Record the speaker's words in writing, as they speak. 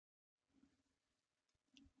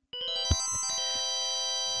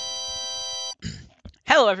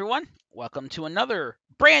Hello everyone, welcome to another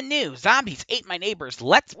brand new Zombies Ate My Neighbors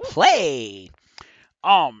Let's Play.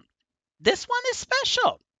 This one is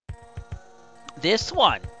special. This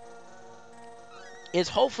one is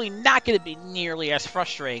hopefully not going to be nearly as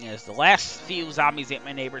frustrating as the last few Zombies Ate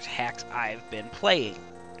My Neighbors hacks I've been playing.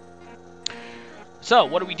 So,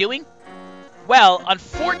 what are we doing? Well,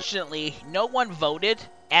 unfortunately, no one voted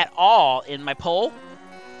at all in my poll.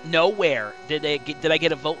 Nowhere did I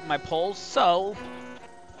get a vote in my poll, so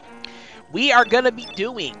we are going to be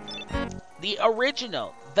doing the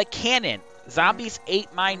original, the canon, Zombies Ate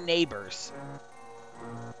My Neighbors.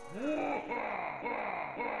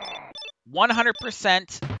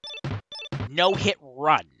 100% no-hit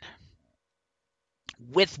run.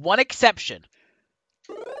 With one exception.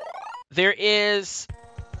 There is...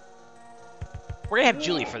 We're going to have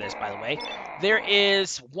Julie for this, by the way. There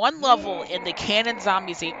is one level in the canon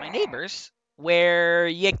Zombies Ate My Neighbors where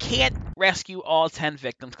you can't rescue all 10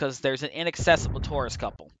 victims because there's an inaccessible tourist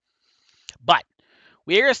couple. But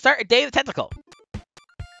we're going to start a Day of the Tentacle.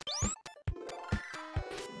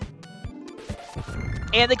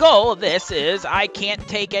 And the goal of this is I can't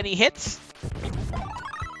take any hits.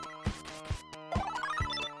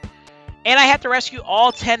 And I have to rescue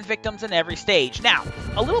all 10 victims in every stage. Now,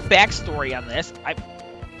 a little backstory on this. I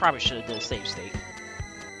probably should have did a save state.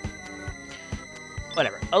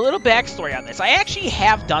 Whatever. A little backstory on this. I actually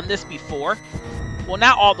have done this before. Well,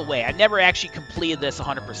 not all the way. I never actually completed this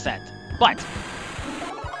 100%. But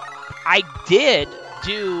I did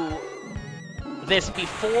do this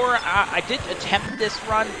before. I did attempt this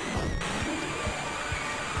run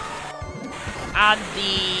on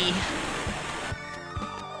the...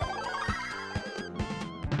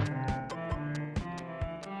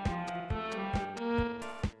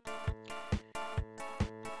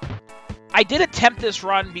 I did attempt this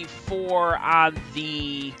run before on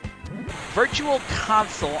the Virtual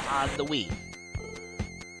Console on the Wii.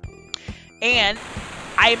 And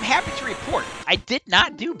I am happy to report, I did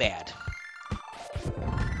not do bad.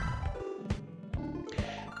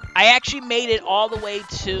 I actually made it all the way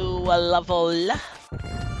to level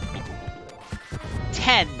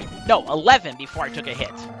 10, no, 11 before I took a hit.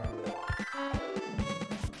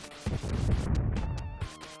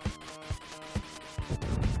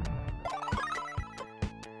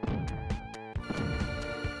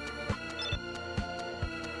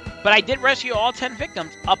 But I did rescue all 10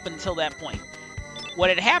 victims up until that point. What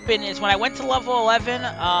had happened is when I went to level 11,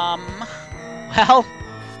 well...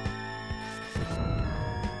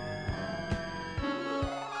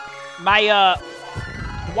 my,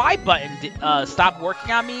 Y button stopped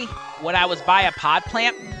working on me when I was by a pod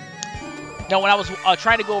plant. No, when I was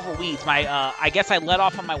trying to go over weeds. I guess I let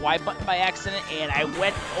off on my Y button by accident, and I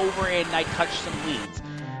went over and I touched some weeds.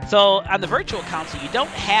 So, on the Virtual Console, you don't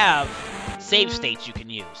have save states you can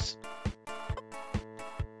use.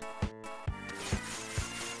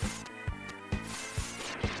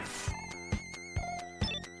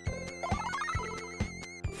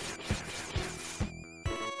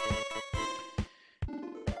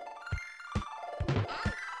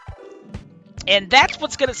 And that's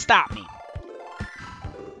what's going to stop me.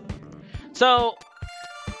 So,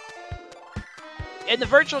 in the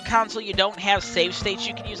Virtual Console, you don't have save states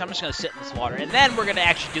you can use. I'm just going to sit in this water. And then we're going to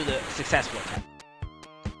actually do the successful attempt.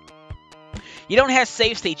 You don't have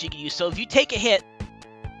save states you can use. So if you take a hit,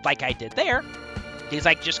 like I did there, because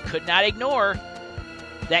I just could not ignore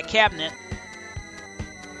that cabinet,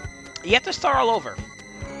 you have to start all over.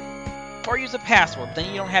 Or use a password, then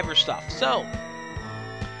you don't have your stuff. So,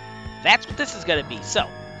 that's what this is going to be. So,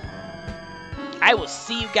 I will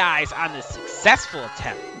see you guys on the successful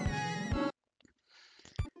attempt.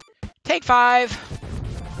 Take 5.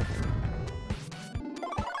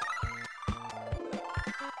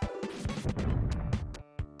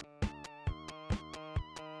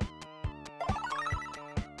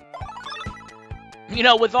 You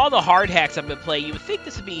know, with all the hard hacks I've been playing, you would think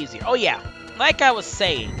this would be easier. Oh yeah, like I was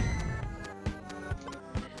saying,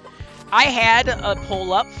 I had a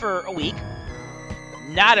poll up for a week.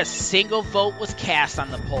 Not a single vote was cast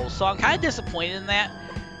on the poll, so I'm kind of disappointed in that.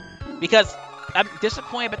 Because I'm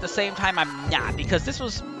disappointed, but at the same time, I'm not. Because this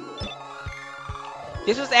was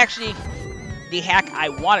actually the hack I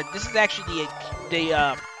wanted. This is actually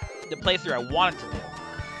the playthrough I wanted to do.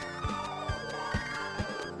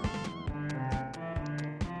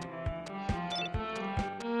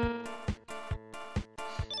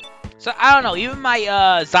 So, I don't know, even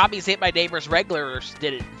my Zombies Ate My Neighbors regulars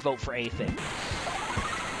didn't vote for anything.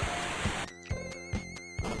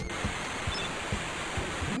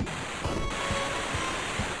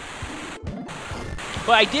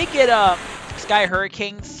 But I did get Sky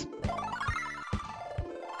Hurricanes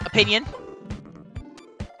opinion.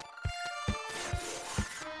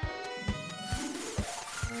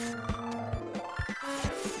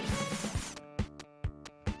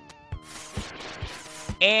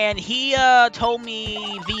 And he told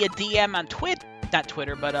me via DM on not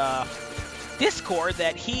Twitter, but Discord,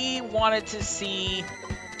 that he wanted to see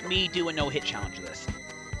me do a no-hit challenge of this,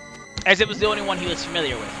 as it was the only one he was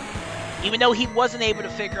familiar with. Even though he wasn't able to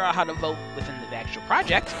figure out how to vote within the actual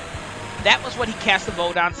project, that was what he cast the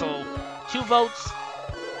vote on, so 2 votes,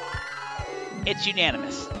 it's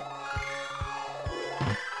unanimous.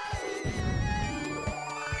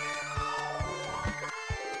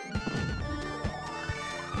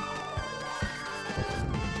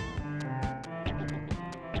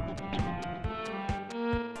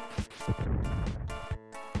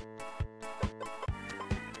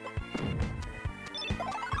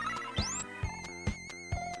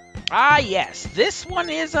 Ah, yes. This one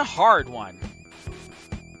is a hard one.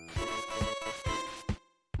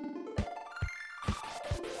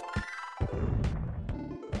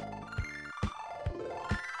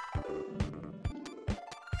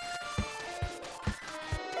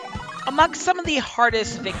 Amongst some of the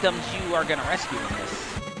hardest victims you are going to rescue in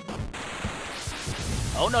this.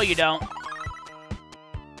 Oh, no, you don't.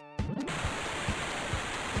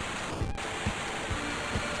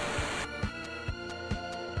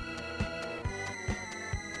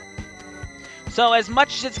 So as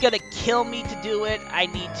much as it's going to kill me to do it, I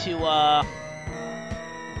need to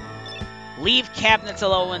leave cabinets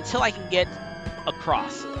alone until I can get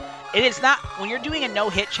across. It is not, when you're doing a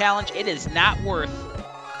no-hit challenge, it is not worth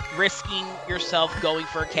risking yourself going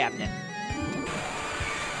for a cabinet.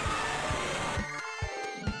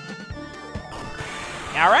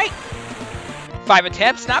 Alright. 5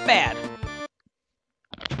 attempts, not bad.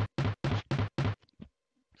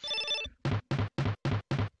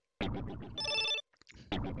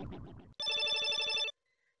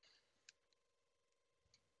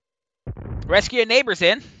 Rescue your neighbors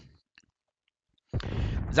in.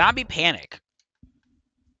 Zombie panic.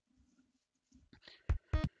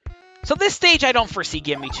 So this stage I don't foresee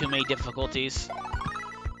giving me too many difficulties.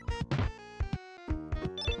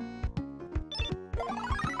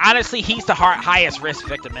 Honestly, he's the highest risk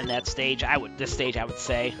victim in that stage. This stage I would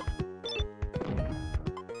say.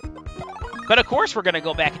 But of course we're gonna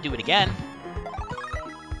go back and do it again.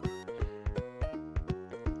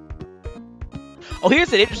 Oh,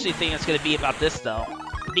 here's an interesting thing that's going to be about this, though.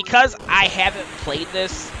 Because I haven't played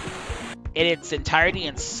this in its entirety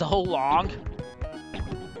in so long,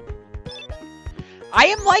 I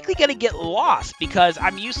am likely going to get lost because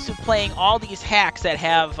I'm used to playing all these hacks that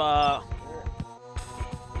have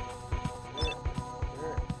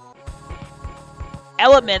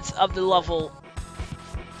elements of the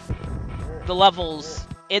levels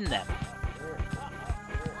in them.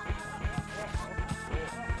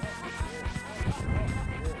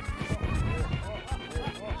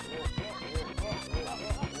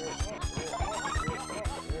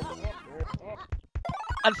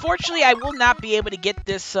 Unfortunately, I will not be able to get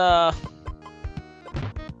this A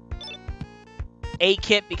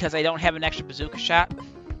kit because I don't have an extra bazooka shot.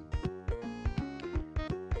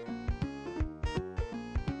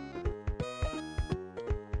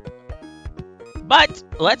 But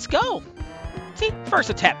let's go. See,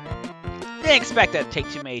 first attempt. Didn't expect that to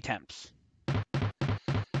take too many attempts.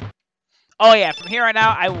 Oh yeah, from here on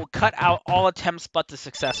out, I will cut out all attempts but the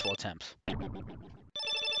successful attempts.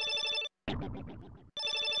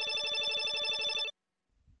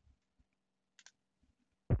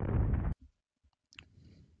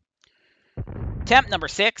 Attempt number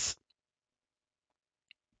 6.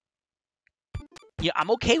 Yeah,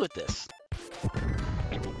 I'm okay with this.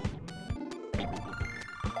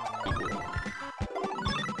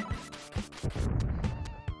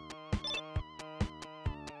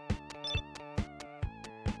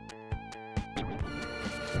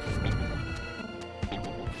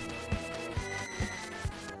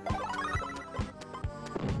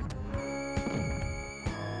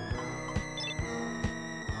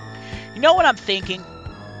 You know what I'm thinking?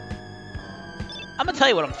 I'm gonna tell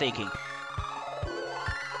you what I'm thinking.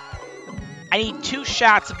 I need 2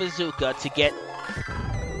 shots of bazooka to get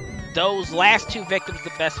those last 2 victims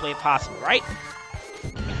the best way possible, right?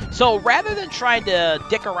 So rather than trying to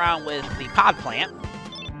dick around with the pod plant,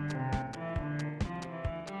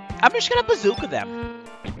 I'm just gonna bazooka them.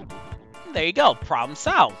 There you go, problem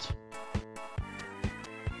solved.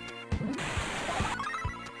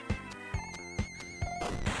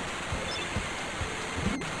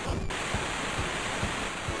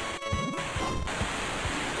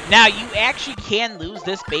 Now, you actually can lose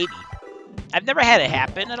this baby. I've never had it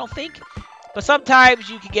happen, I don't think. But sometimes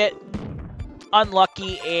you can get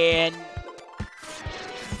unlucky and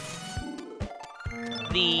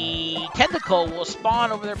the tentacle will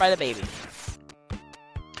spawn over there by the baby.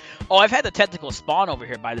 Oh, I've had the tentacle spawn over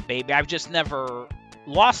here by the baby. I've just never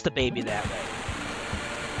lost the baby that way.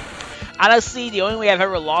 Honestly, the only way I've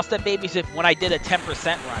ever lost that baby is when I did a 10%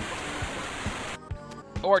 run.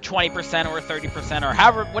 Or 20% or 30% or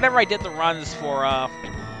however, whatever I did the runs for,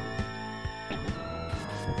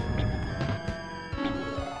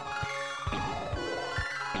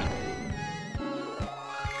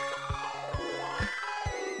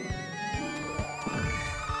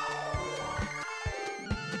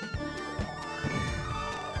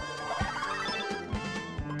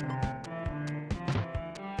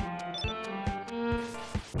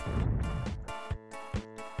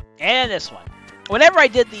 and this one. Whenever I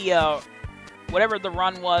did the, whatever the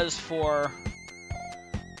run was for...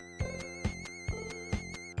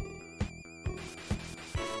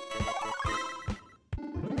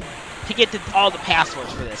 to get to all the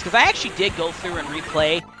passwords for this. Because I actually did go through and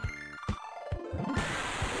replay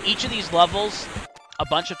each of these levels a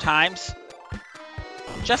bunch of times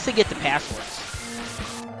just to get the passwords.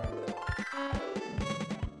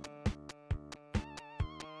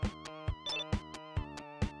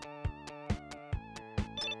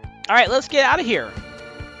 Alright, let's get out of here.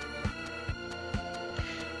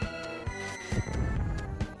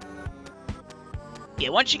 Yeah,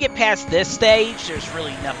 once you get past this stage, there's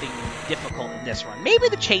really nothing difficult in this run. Maybe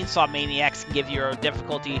the Chainsaw Maniacs can give you a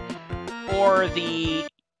difficulty, or the,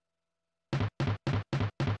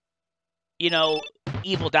 you know,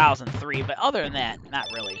 Evil Dolls in 3, but other than that, not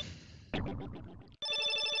really.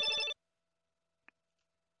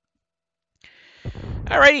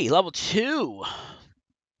 Alrighty, level 2.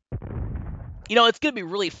 You know, it's going to be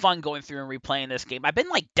really fun going through and replaying this game. I've been,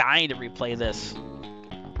 like, dying to replay this.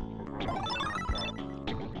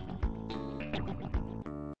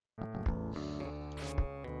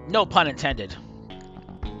 No pun intended.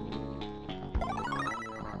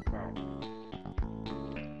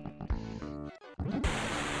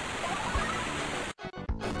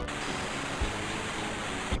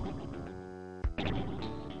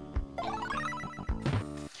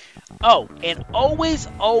 Oh, and always,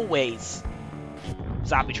 always...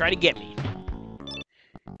 Zombie trying to get me.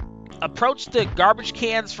 Approach the garbage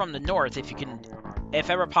cans from the north if you can, if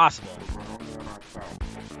ever possible.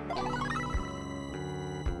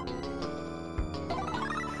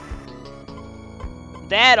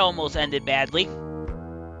 That almost ended badly.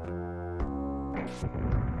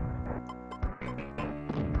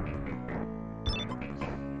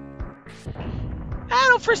 I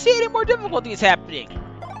don't foresee any more difficulties happening.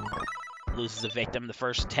 Loses a victim the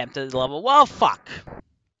first attempt at the level. Well, fuck.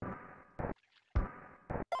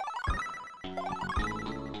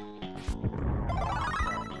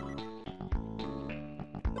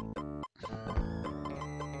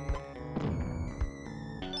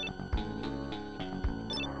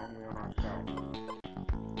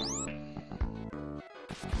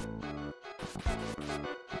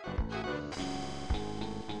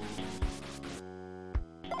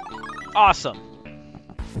 Awesome.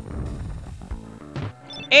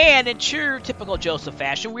 And in true typical Joseph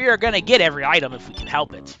fashion, we are going to get every item if we can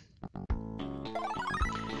help it.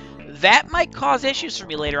 That might cause issues for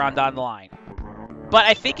me later on down the line. But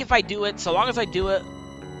I think if I do it, so long as I do it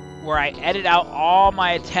where I edit out all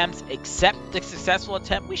my attempts except the successful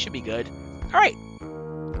attempt, we should be good. Alright.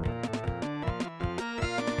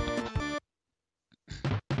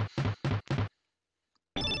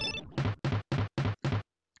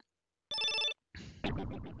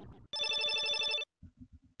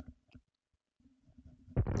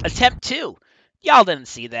 Attempt 2. Y'all didn't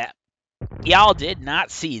see that. Y'all did not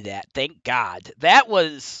see that. Thank God. That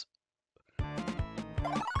was...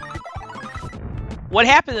 What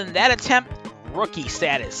happened in that attempt? Rookie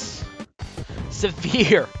status.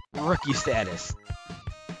 Severe rookie status.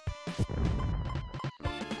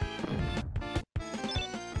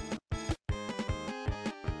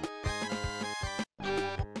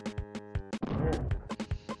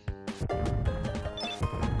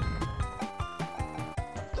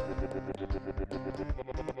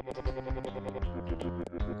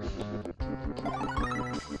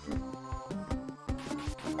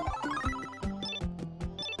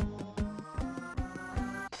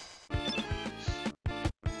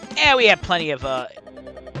 Yeah, we have plenty of,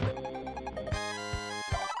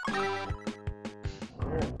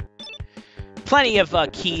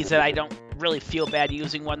 keys that I don't really feel bad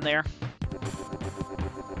using one there.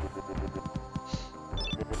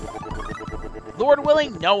 Lord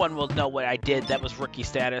willing, no one will know what I did that was rookie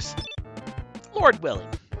status. Lord willing.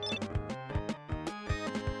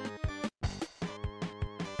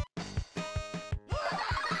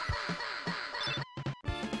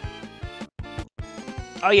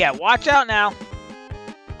 Oh yeah, watch out now.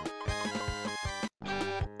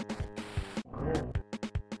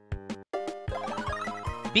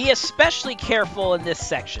 Be especially careful in this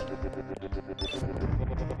section.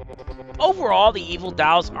 Overall, the evil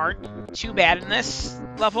dolls aren't too bad in this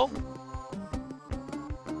level.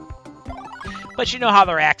 But you know how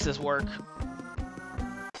their axes work.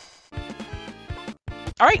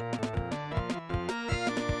 Alright.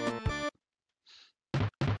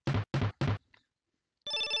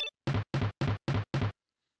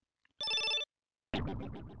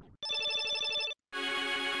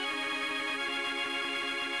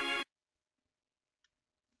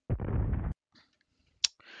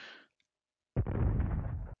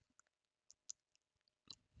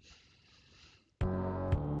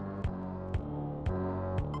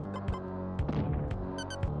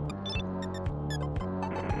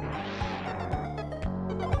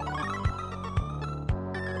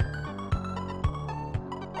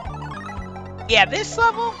 Yeah, this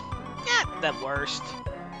level, not the worst.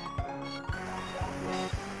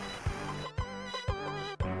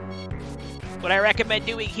 What I recommend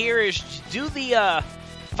doing here is do the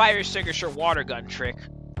fire extinguisher water gun trick.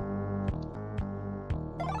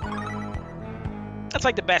 That's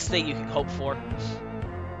like the best thing you can hope for.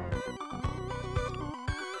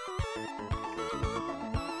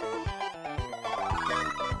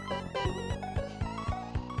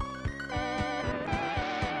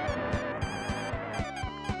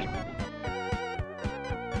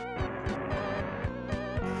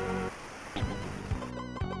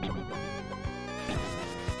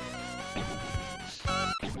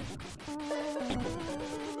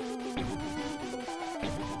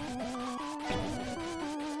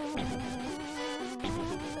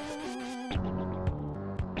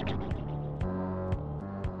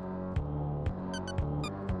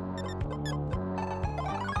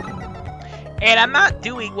 And I'm not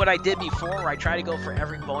doing what I did before, where I try to go for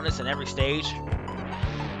every bonus in every stage.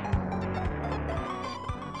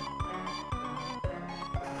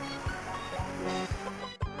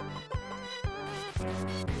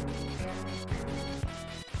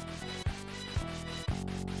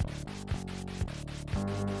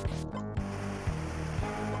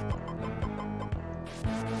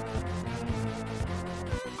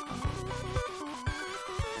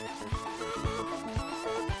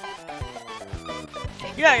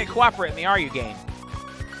 You're not gonna cooperate with me, are you, game?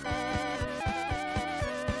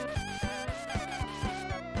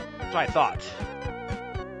 That's what I thought.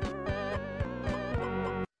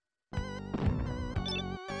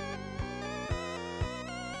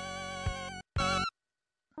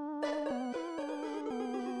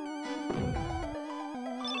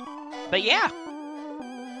 But yeah.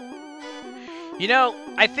 You know,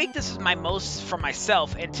 I think this is my most, for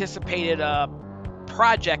myself, anticipated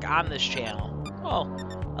project on this channel.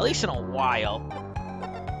 Well, at least in a while.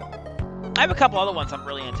 I have a couple other ones I'm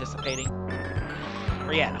really anticipating.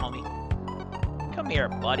 Where you at, homie? Come here,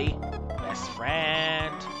 buddy. Best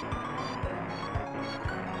friend.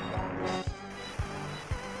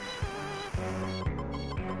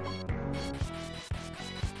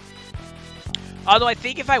 Although I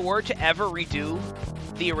think if I were to ever redo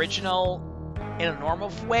the original in a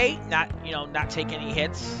normal way, not take any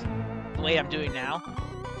hits the way I'm doing now,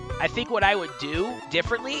 I think what I would do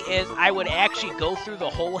differently is I would actually go through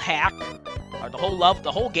the whole hack, or the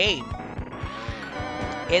whole game,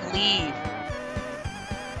 and leave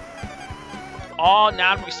all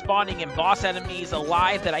non-responding and boss enemies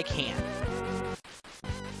alive that I can.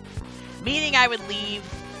 Meaning I would leave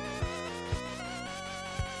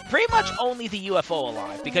pretty much only the UFO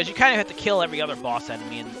alive, because you kind of have to kill every other boss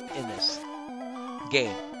enemy in this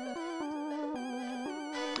game.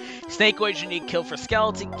 Snakeoids you need to kill for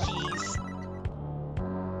skeleton keys.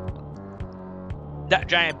 That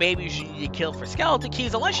giant babies you need to kill for skeleton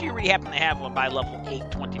keys, unless you really happen to have one by level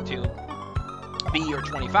 8, 22, B, or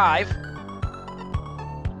 25.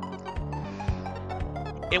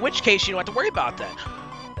 In which case you don't have to worry about that.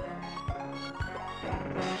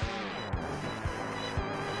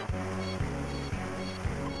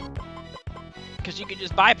 Because you can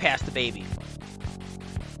just bypass the baby.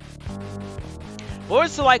 What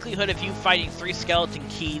is the likelihood of you finding 3 skeleton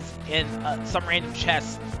keys in some random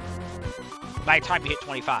chest by the time you hit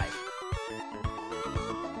 25?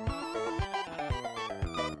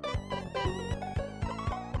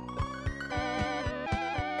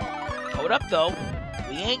 Hold up, though.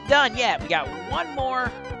 We ain't done yet. We got one more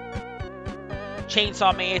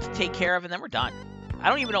chainsaw man to take care of, and then we're done. I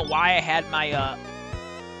don't even know why I had my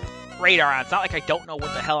radar on. It's not like I don't know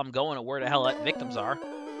what the hell I'm going or where the hell victims are.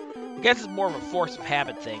 I guess it's more of a force of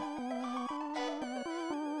habit thing.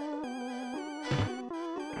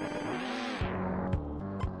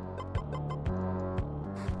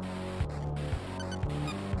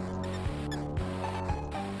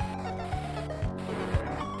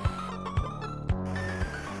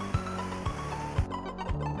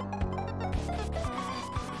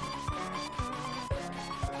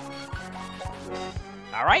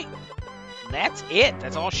 All right. That's it.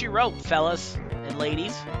 That's all she wrote, fellas and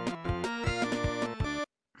ladies.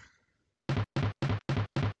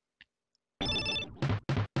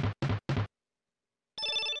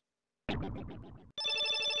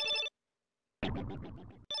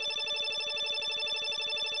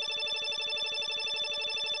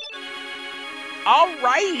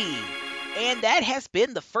 Alrighty! And that has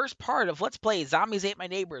been the first part of Let's Play Zombies Ate My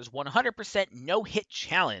Neighbors 100% No-Hit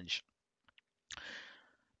Challenge.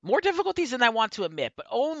 More difficulties than I want to admit, but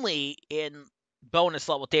only in bonus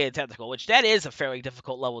level Data Tentacle, which that is a fairly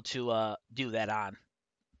difficult level to do that on.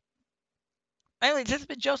 Anyway, this has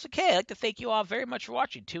been Joseph K. I'd like to thank you all very much for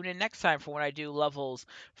watching. Tune in next time for when I do levels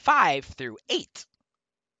 5 through 8.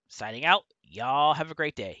 Signing out. Y'all have a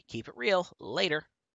great day. Keep it real. Later.